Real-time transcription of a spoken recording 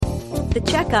The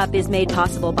Checkup is made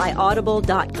possible by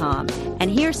Audible.com.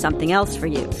 And here's something else for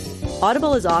you.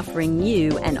 Audible is offering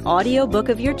you an audiobook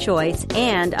of your choice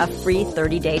and a free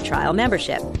 30-day trial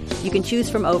membership. You can choose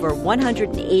from over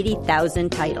 180,000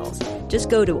 titles. Just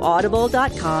go to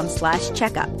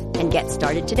audible.com/checkup and get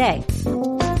started today.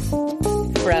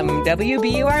 From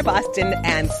WBUR Boston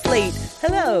and Slate,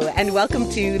 hello, and welcome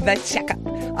to The Checkup,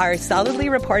 our solidly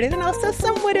reported and also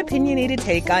somewhat opinionated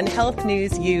take on health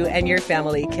news you and your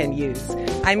family can use.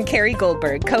 I'm Carrie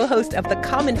Goldberg, co-host of the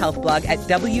Common Health blog at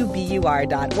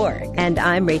WBUR.org. And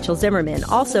I'm Rachel Zimmerman,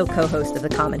 also co-host of the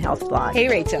Common Health blog. Hey,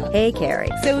 Rachel. Hey,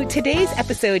 Carrie. So today's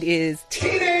episode is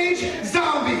Teenage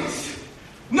Zombies.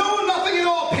 Know nothing at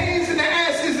all, pains in the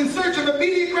asses in search of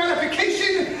immediate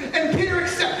gratification and peer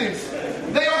acceptance.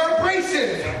 They are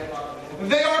abrasive.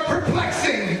 They are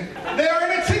perplexing. They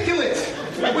are inarticulate.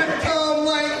 With you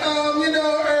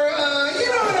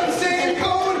know what I'm saying?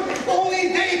 Code only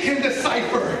they can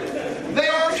decipher. They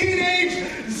are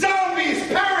teenage zombies.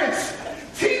 Parents,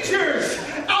 teachers,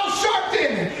 Al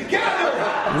Sharpton,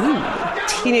 gather.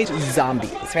 teenage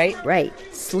zombies, right? Right.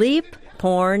 Sleep,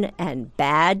 porn, and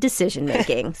bad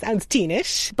decision-making. Sounds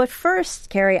teenish. But first,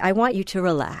 Carrie, I want you to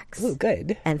relax. Ooh,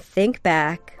 good. And think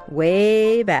back,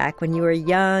 way back, when you were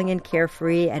young and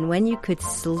carefree and when you could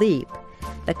sleep.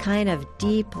 The kind of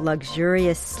deep,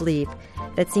 luxurious sleep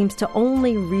that seems to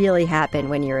only really happen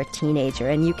when you're a teenager.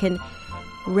 And you can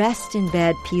rest in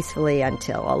bed peacefully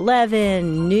until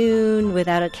 11, noon,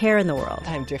 without a care in the world.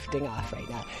 I'm drifting off right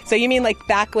now. So you mean like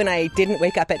back when I didn't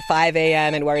wake up at 5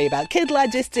 a.m. and worry about kid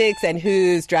logistics and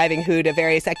who's driving who to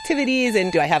various activities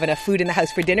and do I have enough food in the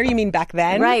house for dinner? You mean back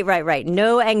then? Right.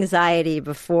 No anxiety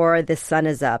before the sun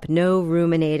is up. No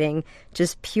ruminating.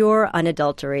 Just pure,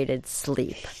 unadulterated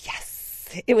sleep. Yes.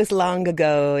 It was long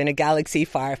ago in a galaxy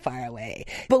far, far away.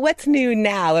 But what's new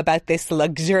now about this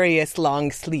luxurious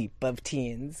long sleep of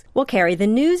teens? Well, Carrie, the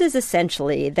news is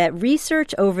essentially that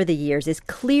research over the years is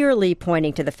clearly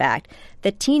pointing to the fact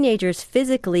that teenagers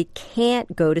physically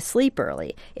can't go to sleep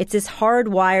early. It's this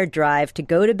hardwired drive to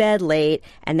go to bed late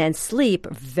and then sleep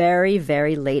very,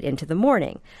 very late into the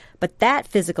morning. But that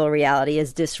physical reality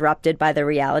is disrupted by the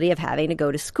reality of having to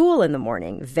go to school in the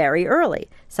morning very early,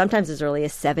 sometimes as early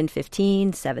as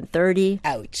 7:15, 7:30.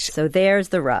 Ouch. So there's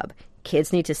the rub.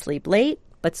 Kids need to sleep late,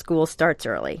 but school starts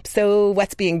early. So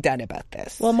what's being done about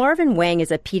this? Well, Marvin Wang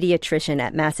is a pediatrician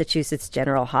at Massachusetts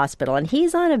General Hospital, and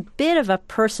he's on a bit of a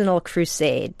personal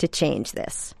crusade to change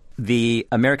this. The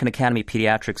American Academy of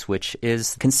Pediatrics, which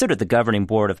is considered the governing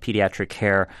board of pediatric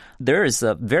care, there is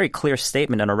a very clear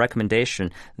statement and a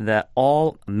recommendation that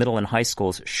all middle and high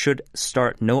schools should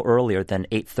start no earlier than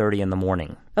 8:30 in the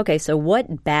morning. Okay, so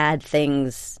what bad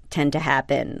things tend to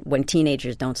happen when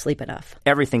teenagers don't sleep enough?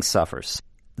 Everything suffers.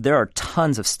 There are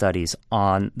tons of studies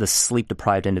on the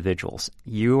sleep-deprived individuals.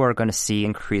 You are going to see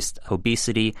increased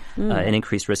obesity, an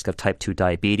increased risk of type 2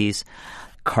 diabetes,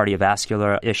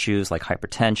 cardiovascular issues like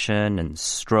hypertension and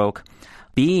stroke.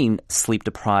 Being sleep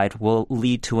deprived will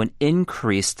lead to an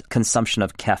increased consumption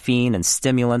of caffeine and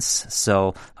stimulants,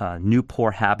 so new poor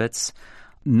habits.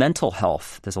 Mental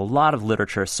health. There's a lot of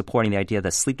literature supporting the idea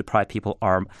that sleep deprived people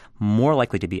are more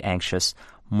likely to be anxious,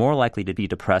 more likely to be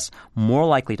depressed, more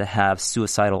likely to have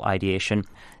suicidal ideation,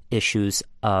 issues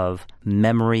of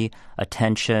memory,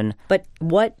 attention. But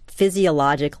what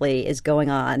physiologically is going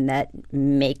on that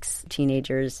makes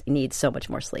teenagers need so much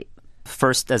more sleep?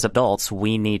 First, as adults,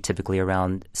 we need typically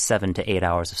around 7 to 8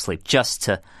 hours of sleep just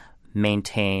to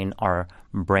maintain our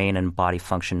brain and body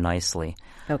function nicely.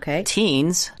 Okay.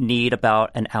 Teens need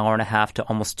about an hour and a half to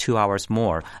almost 2 hours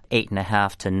more,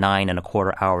 8.5 to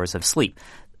 9.25 hours of sleep.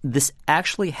 This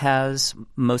actually has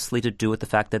mostly to do with the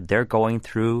fact that they're going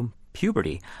through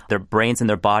puberty. Their brains and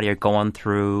their body are going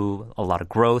through a lot of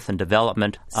growth and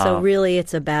development. So really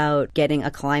it's about getting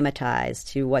acclimatized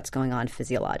to what's going on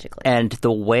physiologically. And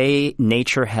the way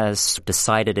nature has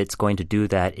decided it's going to do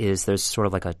that is there's sort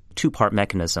of like a two-part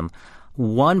mechanism.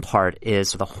 One part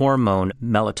is the hormone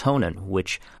melatonin,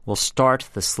 which will start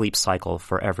the sleep cycle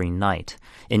for every night.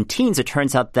 In teens, it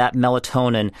turns out that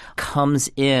melatonin comes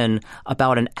in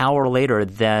about an hour later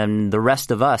than the rest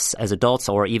of us as adults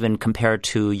or even compared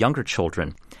to younger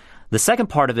children. The second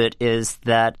part of it is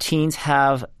that teens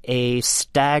have a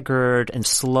staggered and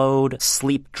slowed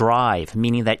sleep drive,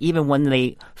 meaning that even when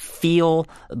they feel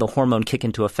the hormone kick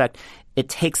into effect, it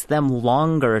takes them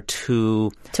longer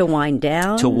to wind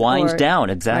down? To wind down,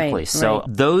 exactly. Right, so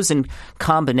those in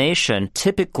combination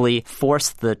typically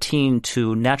force the teen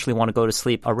to naturally want to go to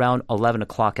sleep around 11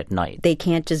 o'clock at night. They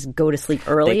can't just go to sleep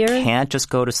earlier? They can't just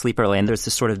go to sleep early. And there's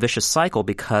this sort of vicious cycle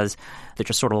because they're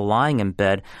just sort of lying in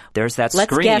bed, there's that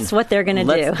Let's screen. guess what they're going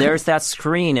to do. There's that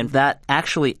screen, and that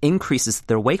actually increases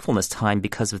their wakefulness time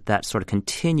because of that sort of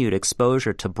continued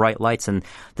exposure to bright lights and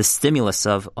the stimulus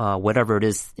of whatever it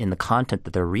is in the content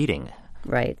that they're reading.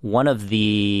 Right. One of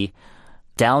the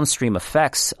downstream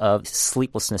effects of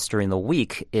sleeplessness during the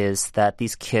week is that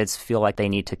these kids feel like they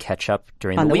need to catch up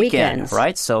during on the weekend, weekends.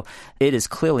 right? So it is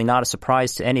clearly not a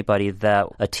surprise to anybody that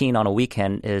a teen on a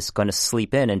weekend is going to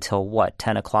sleep in until,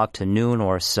 10 o'clock to noon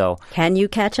or so. Can you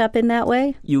catch up in that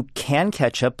way? You can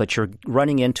catch up, but you're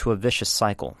running into a vicious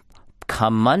cycle.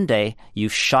 Come Monday,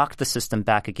 you've shocked the system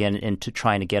back again into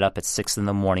trying to get up at 6 in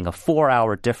the morning, a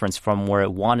 4-hour difference from where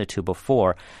it wanted to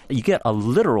before. You get a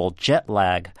literal jet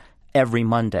lag every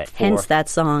Monday. Hence that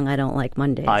song, I Don't Like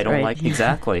Mondays. I don't right? like,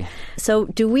 exactly. So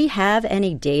do we have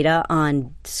any data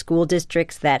on school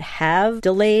districts that have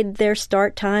delayed their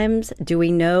start times? Do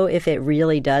we know if it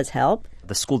really does help?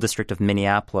 The school district of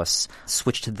Minneapolis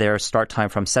switched their start time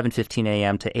from 7:15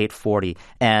 a.m. to 8:40.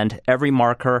 And every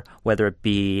marker, whether it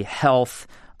be health,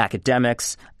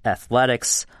 academics,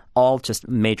 athletics, all just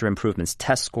major improvements.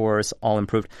 Test scores, all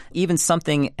improved. Even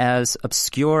something as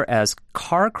obscure as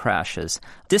car crashes.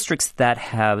 Districts that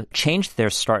have changed their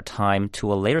start time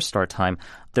to a later start time,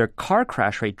 their car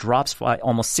crash rate drops by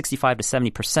almost 65 to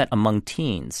 70% among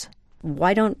teens.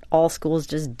 Why don't all schools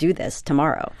just do this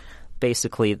tomorrow?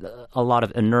 Basically, a lot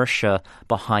of inertia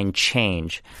behind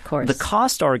change. Of course. The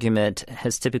cost argument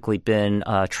has typically been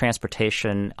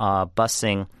transportation,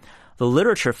 busing. The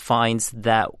literature finds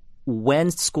that when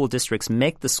school districts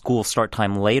make the school start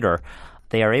time later,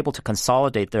 they are able to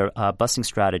consolidate their busing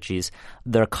strategies.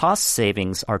 Their cost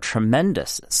savings are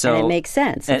tremendous. So, and it makes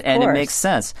sense. And it makes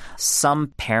sense.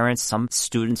 Some parents, some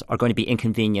students are going to be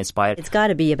inconvenienced by it. It's got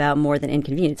to be about more than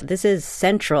inconvenience. This is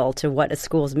central to what a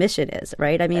school's mission is,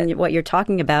 right? I mean, what you're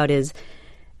talking about is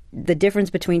the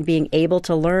difference between being able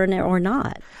to learn or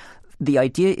not. The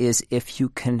idea is if you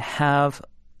can have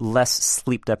less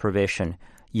sleep deprivation,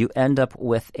 you end up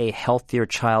with a healthier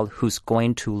child who's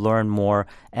going to learn more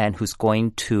and who's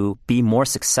going to be more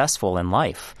successful in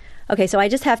life. Okay, so I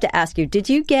just have to ask you, did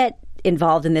you get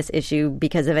involved in this issue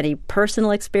because of any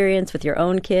personal experience with your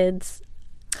own kids?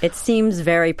 It seems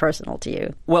very personal to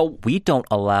you. Well, we don't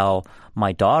allow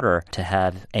my daughter to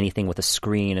have anything with a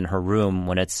screen in her room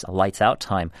when it's lights out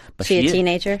time. But she a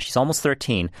teenager? She's almost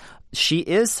 13. She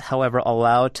is, however,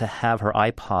 allowed to have her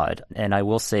iPod, and I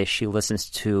will say she listens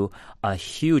to a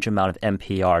huge amount of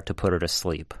NPR to put her to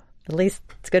sleep. At least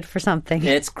it's good for something.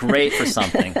 It's great for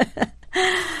something.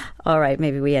 All right,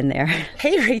 maybe we end there.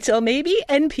 Hey, Rachel, maybe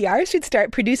NPR should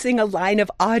start producing a line of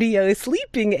audio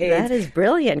sleeping aids. That is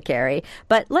brilliant, Carrie.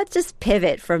 But let's just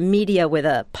pivot from media with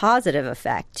a positive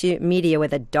effect to media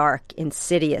with a dark,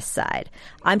 insidious side.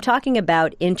 I'm talking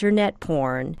about internet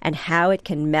porn and how it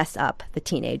can mess up the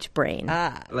teenage brain.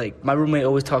 Like, my roommate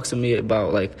always talks to me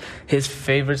about, like, his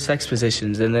favorite sex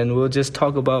positions, and then we'll just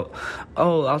talk about,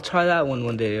 oh, I'll try that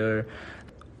one day, or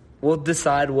we'll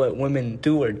decide what women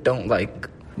do or don't like.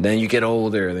 Then you get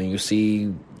older, then you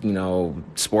see,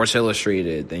 Sports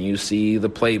Illustrated, then you see the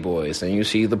Playboys, then you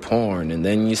see the porn, and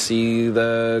then you see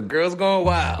the girls going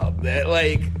wild.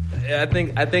 I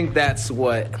think that's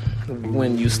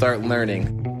when you start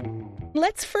learning.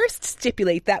 Let's first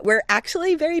stipulate that we're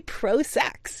actually very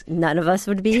pro-sex. None of us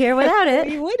would be here without it.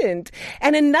 We wouldn't.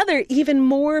 And another even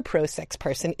more pro-sex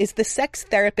person is the sex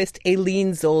therapist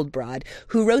Aileen Zoldbrod,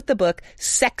 who wrote the book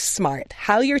Sex Smart,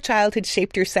 How Your Childhood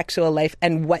Shaped Your Sexual Life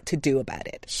and What to Do About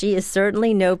It. She is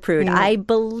certainly no prude. I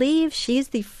believe she's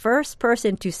the first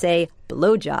person to say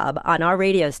blowjob on our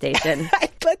radio station.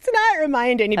 Let's not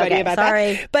remind anybody about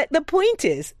sorry. that. But the point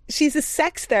is, she's a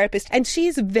sex therapist, and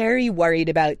she's very worried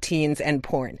about teens and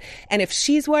porn. And if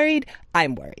she's worried,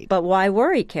 I'm worried. But why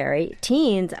worry, Carrie?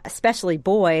 Teens, especially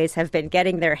boys, have been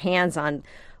getting their hands on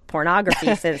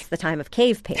pornography since the time of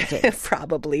cave paintings.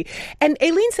 Probably. And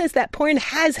Aileen says that porn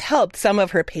has helped some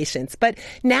of her patients, but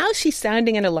now she's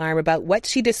sounding an alarm about what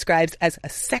she describes as a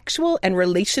sexual and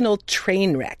relational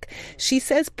train wreck. She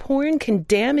says porn can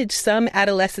damage some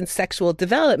adolescents' sexual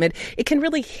development. It can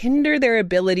really hinder their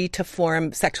ability to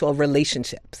form sexual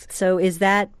relationships. So is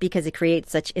that because it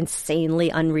creates such insanely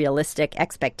unrealistic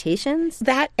expectations?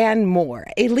 That and more.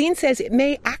 Aileen says it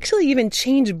may actually even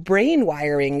change brain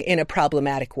wiring in a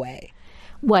problematic way.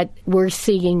 What we're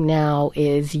seeing now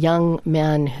is young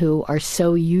men who are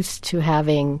so used to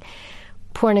having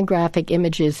pornographic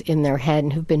images in their head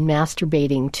and who've been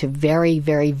masturbating to very,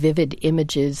 very vivid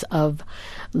images of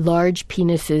large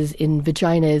penises in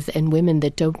vaginas and women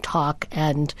that don't talk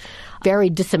and very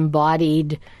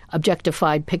disembodied,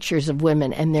 objectified pictures of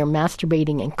women, and they're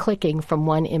masturbating and clicking from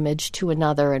one image to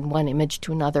another and one image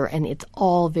to another, and it's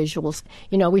all visuals.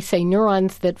 You know, we say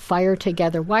neurons that fire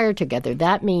together wire together.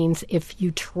 That means if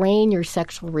you train your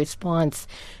sexual response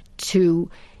to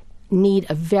need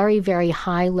a very, very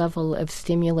high level of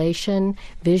stimulation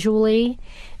visually,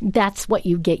 that's what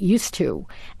you get used to.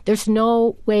 There's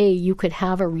no way you could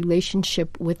have a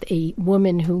relationship with a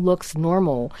woman who looks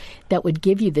normal that would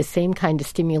give you the same kind of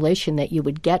stimulation that you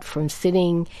would get from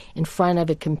sitting in front of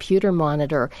a computer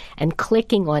monitor and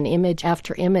clicking on image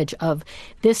after image of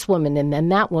this woman and then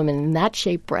that woman and that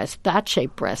shaped breast, that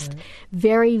shaped breast.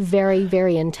 Very, very,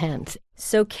 very intense.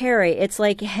 So, Carrie, it's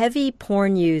like heavy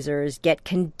porn users get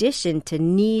conditioned to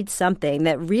need something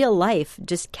that real life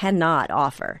just cannot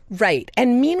offer. Right.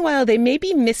 And meanwhile, they may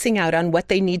be missing out on what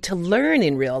they need to learn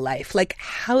in real life, like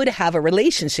how to have a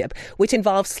relationship, which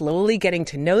involves slowly getting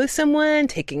to know someone,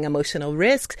 taking emotional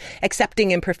risks, accepting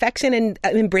imperfection, and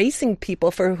embracing people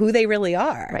for who they really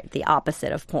are. Right. The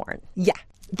opposite of porn. Yeah.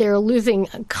 They're losing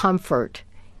comfort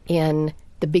in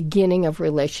the beginning of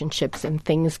relationships and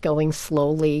things going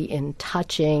slowly, in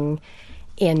touching,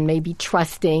 in maybe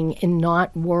trusting, in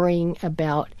not worrying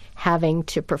about having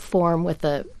to perform with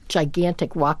a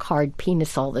gigantic rock-hard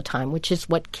penis all the time, which is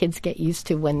what kids get used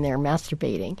to when they're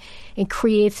masturbating. It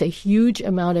creates a huge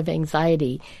amount of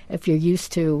anxiety if you're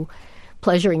used to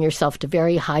pleasuring yourself to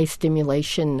very high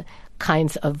stimulation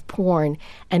kinds of porn,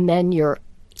 and then you're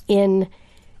in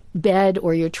bed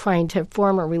or you're trying to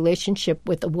form a relationship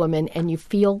with a woman and you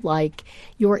feel like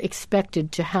you're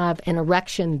expected to have an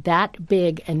erection that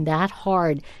big and that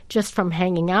hard just from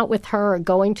hanging out with her or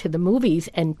going to the movies,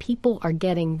 and people are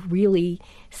getting really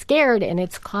scared and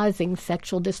it's causing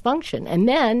sexual dysfunction. And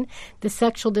then the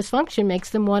sexual dysfunction makes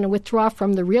them want to withdraw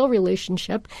from the real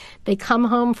relationship. They come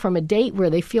home from a date where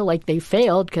they feel like they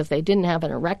failed because they didn't have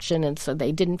an erection, and so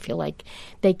they didn't feel like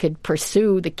they could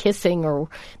pursue the kissing or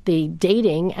the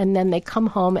dating, and then they come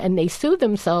home and they soothe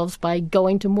themselves by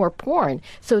going to more porn.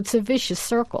 So it's a vicious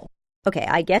circle. Okay,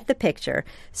 I get the picture.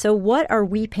 So what are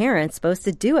we parents supposed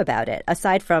to do about it,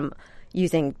 aside from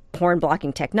using porn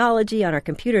blocking technology on our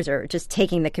computers or just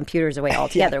taking the computers away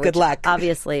altogether, good luck. Which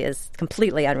obviously is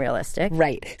completely unrealistic.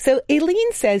 Right. So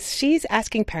Aileen says she's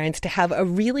asking parents to have a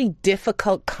really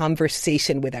difficult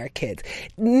conversation with our kids.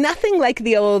 Nothing like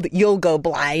the old "you'll go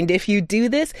blind if you do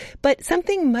this," but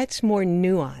something much more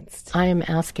nuanced. I am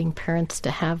asking parents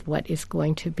to have what is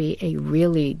going to be a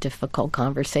really difficult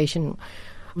conversation,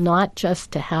 not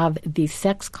just to have the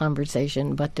sex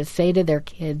conversation, but to say to their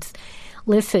kids,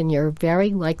 listen, you're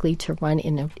very likely to run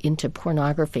into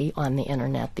pornography on the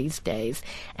internet these days.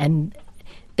 And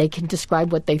they can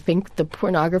describe what they think the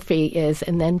pornography is,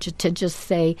 and then to just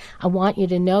say, I want you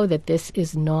to know that this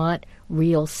is not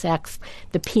real sex.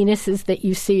 The penises that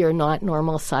you see are not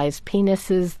normal-sized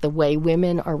penises. The way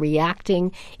women are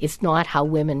reacting is not how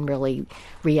women really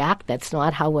react. That's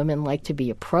not how women like to be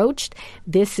approached.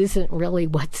 This isn't really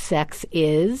what sex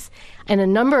is. And a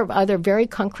number of other very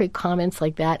concrete comments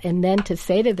like that. And then to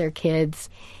say to their kids,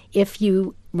 if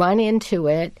you run into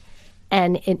it,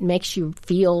 and it makes you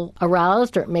feel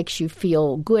aroused or it makes you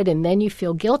feel good and then you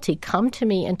feel guilty, come to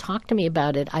me and talk to me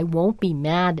about it. I won't be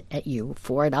mad at you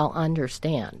for it. I'll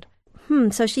understand.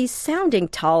 So she's sounding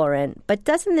tolerant, but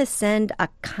doesn't this send a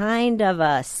kind of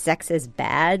a sex is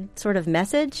bad sort of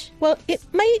message? Well, it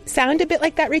might sound a bit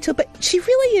like that, Rachel, but she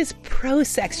really is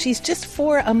pro-sex. She's just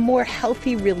for a more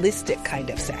healthy, realistic kind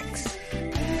of sex.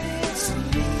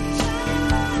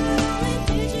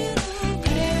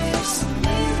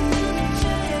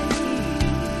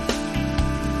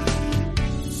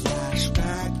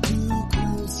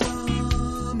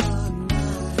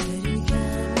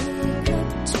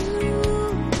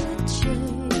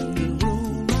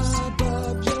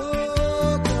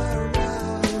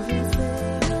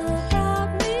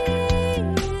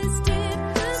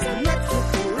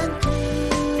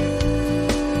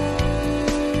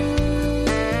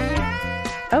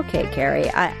 Okay, Carrie,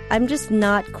 I'm just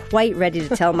not quite ready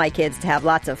to tell my kids to have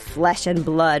lots of flesh and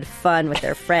blood fun with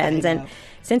their friends. And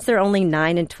since they're only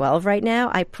 9 and 12 right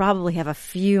now, I probably have a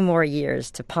few more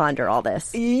years to ponder all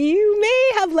this. You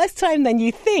may have less time than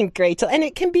you think, Rachel. And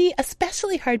it can be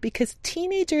especially hard because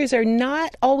teenagers are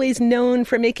not always known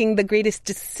for making the greatest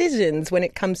decisions when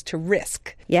it comes to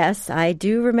risk. Yes, I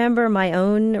do remember my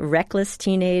own reckless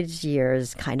teenage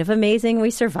years. Kind of amazing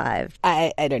we survived.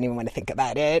 I don't even want to think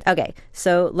about it. Okay,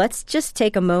 so let's just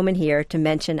take a moment here to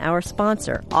mention our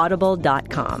sponsor,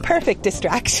 Audible.com. Perfect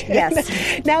distraction.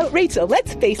 Yes. Now, Rachel,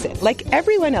 let's face it. Like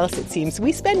everyone else, it seems,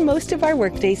 we spend most of our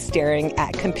workdays staring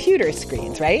at computer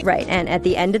screens, right? Right, and at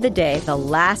the end of the day, the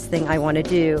last thing I want to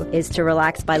do is to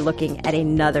relax by looking at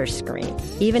another screen,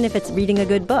 even if it's reading a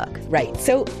good book. Right.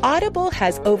 So Audible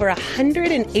has over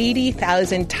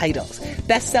 180,000 titles.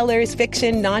 Bestsellers,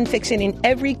 fiction, nonfiction, in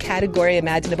every category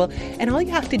imaginable. And all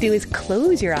you have to do is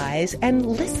close your eyes and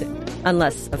listen.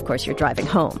 Unless, of course, you're driving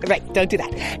home. Right, don't do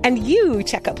that. And you,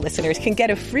 Checkup listeners, can get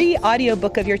a free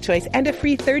audiobook of your choice and a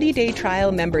free 30-day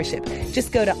trial membership.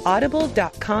 Just go to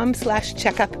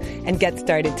audible.com/checkup and get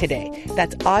started today.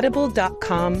 That's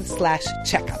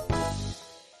audible.com/checkup.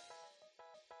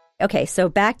 Okay, so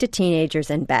back to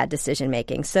teenagers and bad decision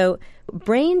making. So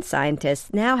brain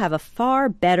scientists now have a far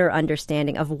better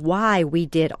understanding of why we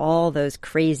did all those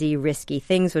crazy, risky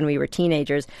things when we were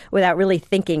teenagers without really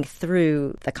thinking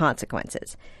through the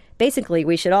consequences. Basically,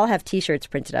 we should all have T-shirts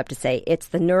printed up to say, it's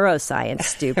the neuroscience,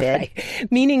 stupid. Right.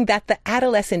 Meaning that the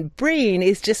adolescent brain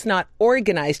is just not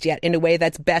organized yet in a way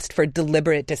that's best for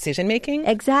deliberate decision making.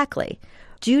 Exactly.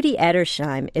 Judy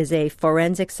Edersheim is a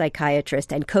forensic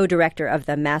psychiatrist and co-director of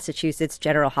the Massachusetts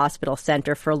General Hospital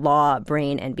Center for Law,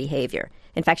 Brain, and Behavior.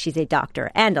 In fact, she's a doctor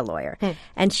and a lawyer.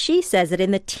 And she says that in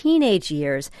the teenage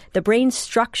years, the brain's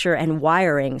structure and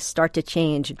wiring start to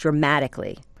change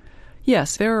dramatically.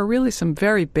 Yes, there are really some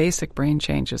very basic brain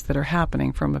changes that are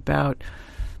happening from about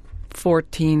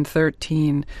 14,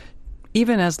 13,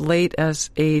 even as late as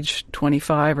age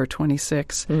 25 or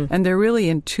 26. And they're really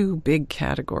in two big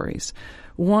categories.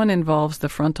 One involves the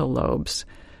frontal lobes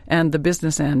and the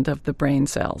business end of the brain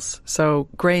cells. So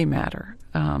gray matter.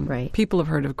 Right. People have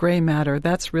heard of gray matter.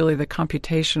 That's really the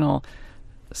computational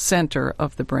center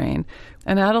of the brain.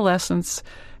 And adolescents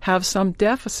have some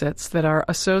deficits that are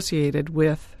associated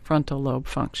with frontal lobe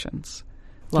functions,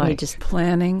 like just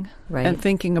planning and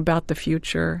thinking about the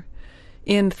future,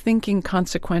 in thinking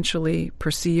consequentially,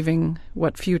 perceiving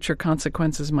what future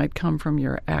consequences might come from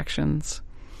your actions,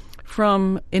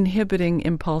 from inhibiting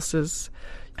impulses.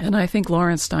 And I think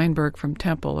Lawrence Steinberg from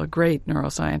Temple, a great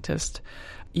neuroscientist,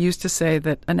 used to say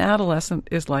that an adolescent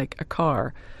is like a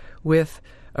car with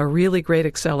a really great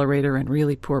accelerator and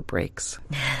really poor brakes.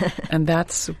 And that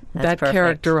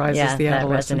characterizes the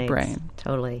adolescent brain.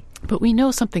 Totally. But we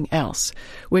know something else,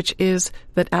 which is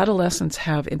that adolescents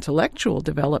have intellectual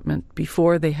development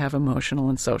before they have emotional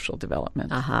and social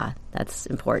development. That's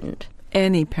important.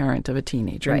 Any parent of a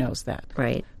teenager knows that.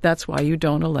 Right. That's why you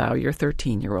don't allow your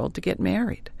 13-year-old to get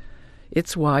married.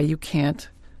 It's why you can't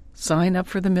sign up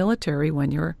for the military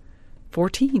when you're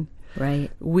 14.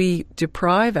 Right. We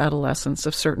deprive adolescents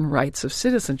of certain rights of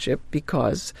citizenship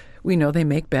because we know they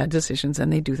make bad decisions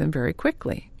and they do them very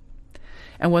quickly.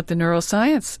 And what the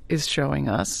neuroscience is showing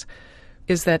us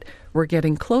is that we're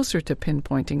getting closer to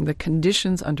pinpointing the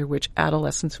conditions under which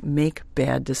adolescents make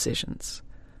bad decisions.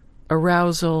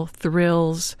 Arousal,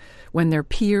 thrills, when their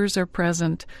peers are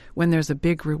present, when there's a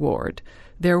big reward.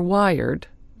 They're wired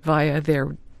via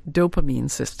their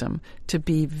dopamine system to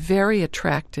be very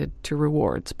attracted to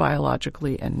rewards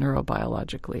biologically and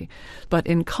neurobiologically. But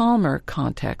in calmer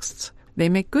contexts, they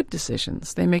make good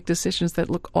decisions. They make decisions that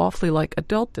look awfully like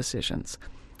adult decisions.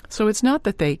 So it's not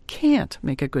that they can't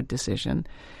make a good decision.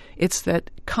 It's that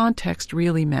context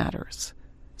really matters.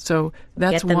 So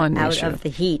that's one issue. Get them out of the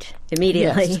heat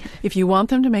immediately. Yes. If you want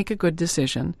them to make a good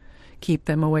decision, keep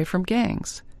them away from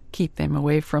gangs. Keep them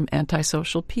away from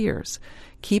antisocial peers.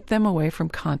 Keep them away from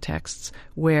contexts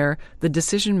where the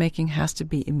decision-making has to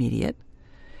be immediate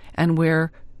and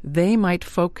where they might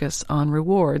focus on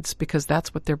rewards because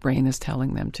that's what their brain is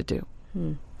telling them to do.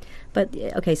 But,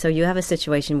 okay, so you have a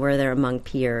situation where they're among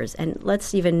peers, and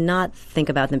let's even not think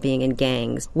about them being in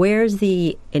gangs. Where's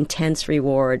the intense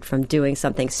reward from doing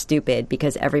something stupid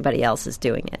because everybody else is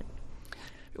doing it?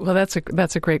 Well, that's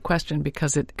a great question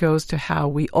because it goes to how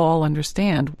we all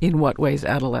understand in what ways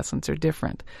adolescents are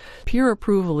different. Peer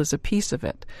approval is a piece of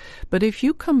it. But if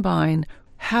you combine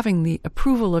having the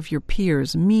approval of your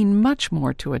peers mean much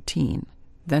more to a teen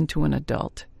than to an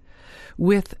adult,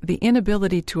 with the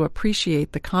inability to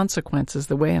appreciate the consequences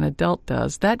the way an adult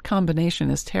does, that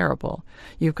combination is terrible.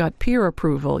 You've got peer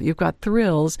approval, you've got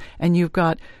thrills, and you've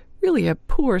got really a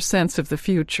poor sense of the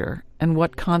future and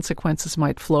what consequences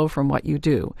might flow from what you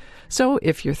do. So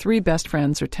if your three best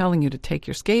friends are telling you to take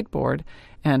your skateboard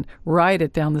and ride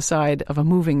it down the side of a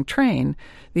moving train,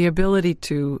 the ability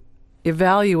to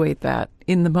evaluate that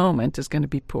in the moment is going to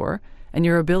be poor. And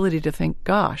your ability to think,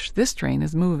 gosh, this train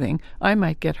is moving, I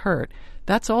might get hurt,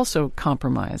 that's also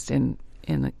compromised in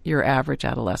your average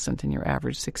adolescent and your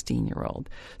average 16-year-old.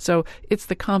 So it's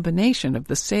the combination of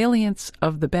the salience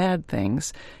of the bad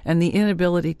things and the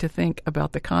inability to think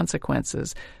about the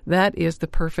consequences. That is the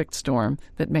perfect storm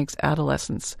that makes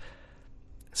adolescents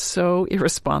so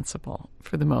irresponsible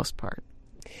for the most part.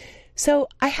 So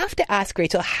I have to ask,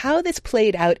 Rachel, how this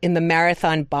played out in the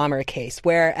marathon bomber case,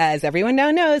 where, as everyone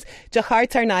now knows, Dzhokhar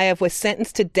Tsarnaev was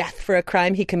sentenced to death for a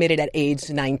crime he committed at age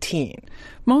 19.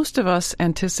 Most of us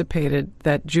anticipated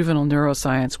that juvenile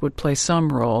neuroscience would play some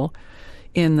role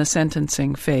in the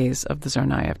sentencing phase of the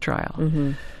Tsarnaev trial.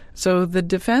 Mm-hmm. So the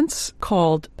defense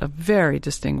called a very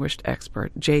distinguished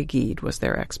expert. Jay Geed was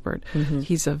their expert. Mm-hmm.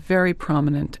 He's a very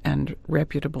prominent and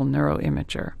reputable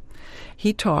neuroimager.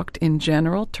 He talked in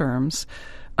general terms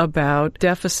about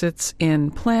deficits in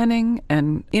planning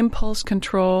and impulse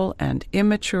control and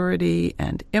immaturity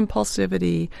and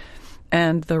impulsivity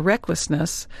and the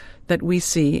recklessness that we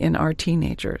see in our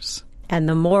teenagers. And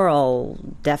the moral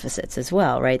deficits as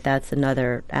well, right? That's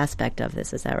another aspect of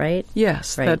this. Is that right?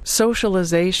 Yes, right. That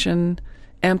socialization,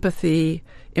 empathy,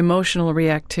 emotional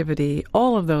reactivity,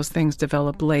 all of those things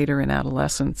develop later in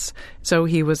adolescence. So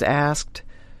he was asked,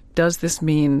 does this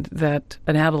mean that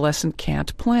an adolescent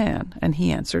can't plan? And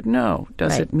he answered no.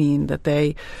 Does it mean that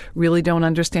they really don't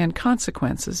understand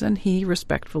consequences? And he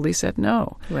respectfully said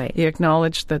no. Right. He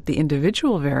acknowledged that the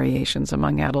individual variations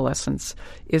among adolescents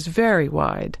is very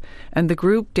wide, and the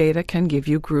group data can give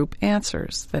you group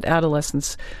answers, that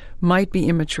adolescents might be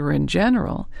immature in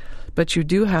general, but you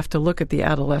do have to look at the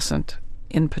adolescent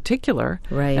in particular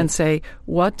and say,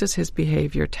 what does his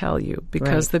behavior tell you?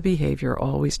 Because the behavior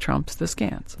always trumps the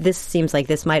scans. This seems like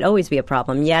this might always be a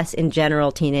problem. Yes, in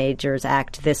general, teenagers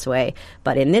act this way.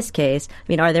 But in this case, I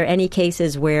mean, are there any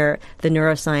cases where the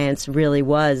neuroscience really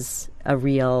was a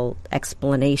real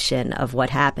explanation of what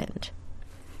happened?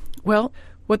 Well,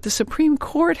 what the Supreme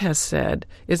Court has said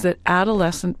is that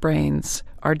adolescent brains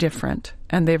are different,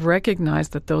 and they've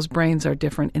recognized that those brains are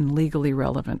different in legally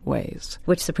relevant ways.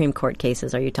 Which Supreme Court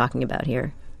cases are you talking about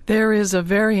here? There is a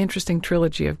very interesting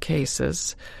trilogy of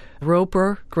cases,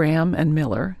 Roper, Graham, and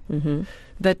Miller,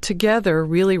 that together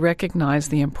really recognize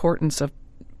the importance of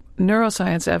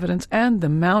neuroscience evidence and the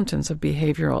mountains of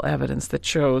behavioral evidence that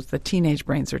shows that teenage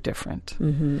brains are different,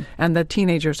 and that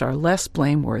teenagers are less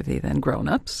blameworthy than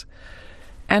grown-ups.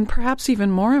 And perhaps even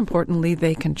more importantly,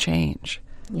 they can change.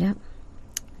 Yep.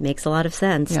 Makes a lot of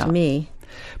sense to me.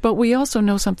 But we also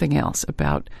know something else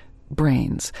about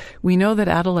brains. We know that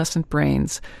adolescent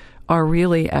brains are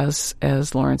really, as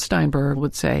Lawrence Steinberg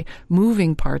would say,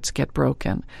 moving parts get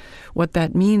broken. What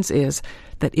that means is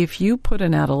that if you put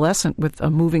an adolescent with a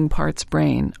moving parts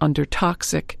brain under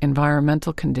toxic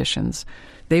environmental conditions,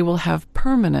 they will have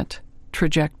permanent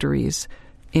trajectories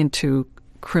into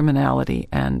criminality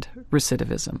and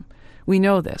recidivism. We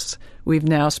know this. We've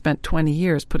now spent 20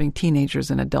 years putting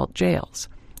teenagers in adult jails,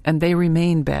 and they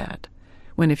remain bad.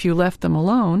 When if you left them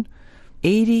alone,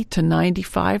 80 to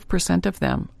 95% of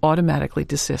them automatically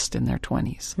desist in their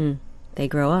 20s. They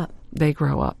grow up. They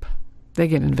grow up. They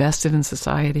get invested in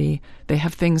society. They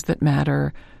have things that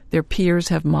matter. Their peers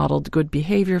have modeled good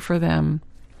behavior for them.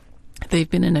 They've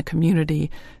been in a community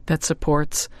that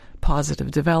supports positive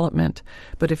development.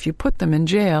 But if you put them in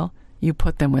jail, you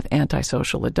put them with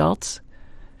antisocial adults.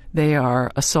 They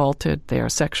are assaulted. They are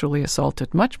sexually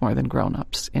assaulted much more than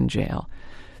grown-ups in jail.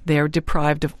 They are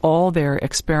deprived of all their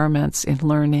experiments in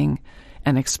learning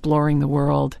and exploring the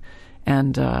world.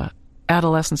 And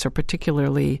adolescents are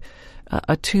particularly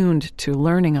attuned to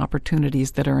learning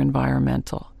opportunities that are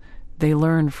environmental. They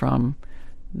learn from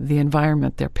the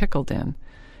environment they're pickled in.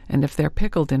 And if they're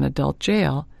pickled in adult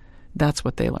jail, that's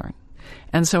what they learn.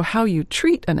 And so how you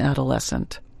treat an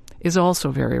adolescent is also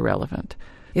very relevant.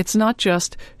 It's not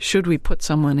just, should we put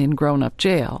someone in grown-up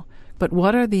jail, but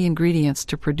what are the ingredients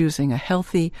to producing a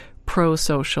healthy,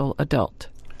 pro-social adult?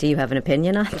 Do you have an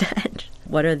opinion on that?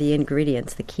 What are the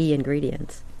ingredients, the key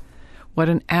ingredients? What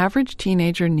an average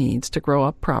teenager needs to grow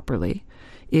up properly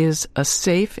is a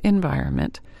safe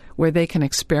environment where they can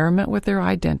experiment with their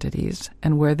identities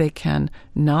and where they can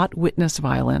not witness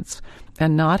violence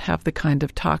and not have the kind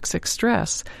of toxic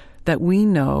stress that we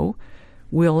know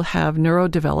will have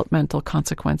neurodevelopmental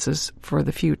consequences for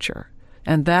the future.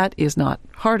 And that is not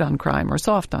hard on crime or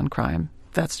soft on crime.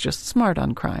 That's just smart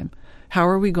on crime. How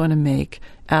are we going to make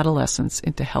adolescents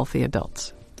into healthy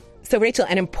adults? So, Rachel,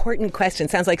 an important question.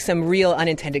 Sounds like some real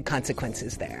unintended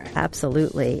consequences there.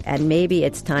 Absolutely. And maybe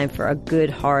it's time for a good,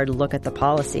 hard look at the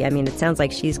policy. I mean, it sounds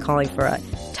like she's calling for a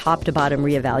top-to-bottom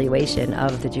reevaluation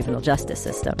of the juvenile justice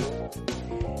system.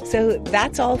 So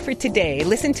that's all for today.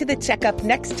 Listen to The Checkup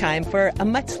next time for a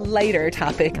much lighter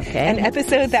topic, an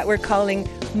episode that we're calling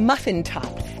Muffin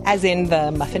Top, as in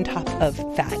the muffin top of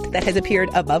fat that has appeared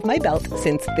above my belt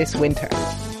since this winter.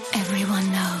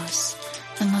 Everyone knows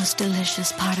the most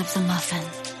delicious part of the muffin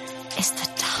is the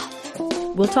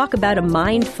top. We'll talk about a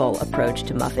mindful approach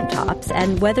to muffin tops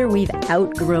and whether we've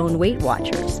outgrown Weight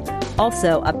Watchers.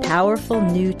 Also, a powerful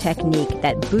new technique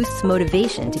that boosts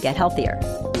motivation to get healthier.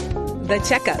 The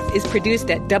Checkup is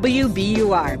produced at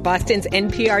WBUR, Boston's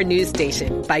NPR news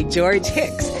station, by George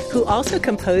Hicks, who also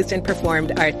composed and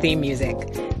performed our theme music.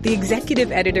 The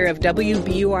executive editor of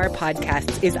WBUR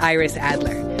Podcasts is Iris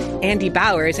Adler. Andy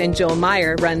Bowers and Joel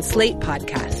Meyer run Slate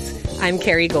Podcasts. I'm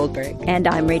Carrie Goldberg. And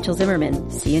I'm Rachel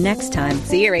Zimmerman. See you next time.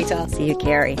 See you, Rachel. See you,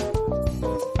 Carrie.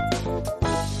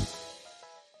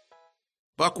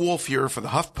 Buck Wolf here for the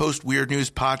HuffPost Weird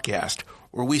News Podcast,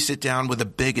 where we sit down with the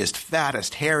biggest,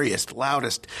 fattest, hairiest,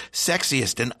 loudest,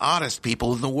 sexiest, and oddest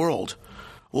people in the world.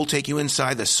 We'll take you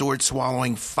inside the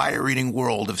sword-swallowing, fire-eating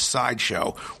world of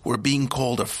Sideshow, where being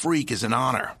called a freak is an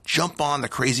honor. Jump on the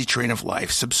crazy train of life.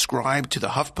 Subscribe to the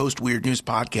HuffPost Weird News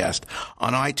Podcast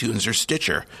on iTunes or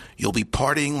Stitcher. You'll be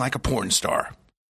partying like a porn star.